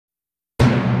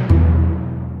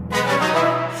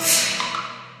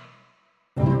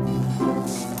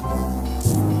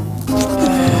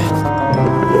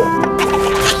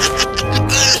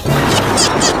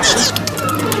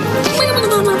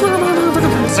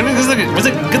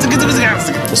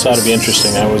This ought to be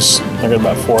interesting. I got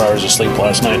about 4 hours of sleep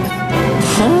last night.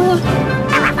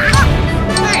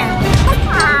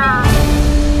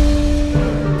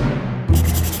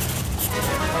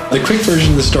 The quick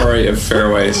version of the story of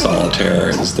Fairway Solitaire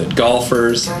is that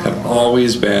golfers have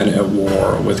always been at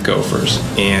war with gophers.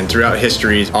 And throughout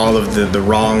history, all of the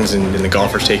wrongs and the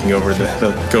golfers taking over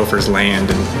the gophers'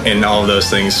 land and all of those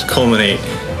things culminate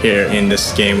here in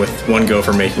this game with one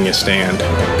gopher making a stand.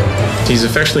 He's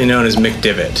affectionately known as Mick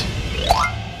Divot.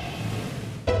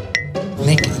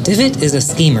 Mick Divot is a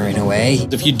schemer in a way.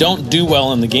 If you don't do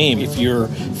well in the game, if you're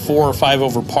 4 or 5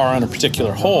 over par on a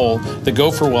particular hole, the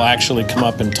gopher will actually come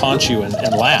up and taunt you and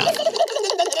laugh.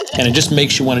 And it just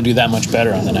makes you want to do that much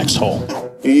better on the next hole.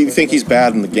 You think he's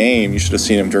bad in the game, you should have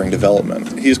seen him during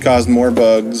development. He's caused more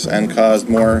bugs and caused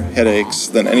more headaches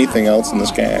than anything else in this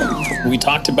game. We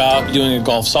talked about doing a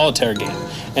golf solitaire game.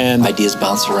 And ideas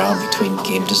bounce around between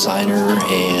game designer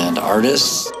and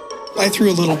artists. I threw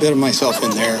a little bit of myself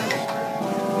in there,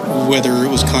 whether it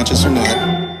was conscious or not.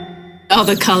 All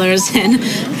the colors and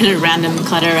kind of random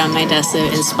clutter around my desk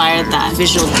that inspired that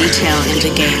visual detail in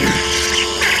the game.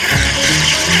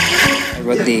 I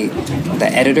wrote the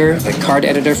card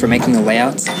editor for making the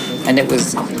layouts, and it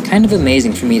was kind of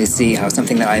amazing for me to see how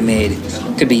something that I made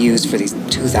could be used for these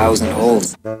 2,000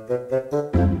 holes.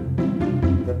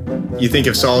 You think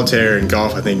of solitaire and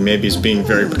golf, I think maybe as being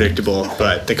very predictable,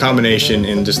 but the combination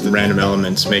and just the random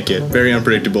elements make it very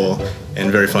unpredictable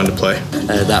and very fun to play.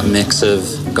 That mix of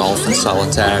golf and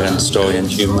solitaire and story and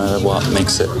humor, what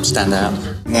makes it stand out.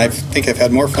 And I think I've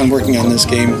had more fun working on this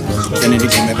game than any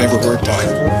game I've ever worked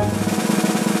on.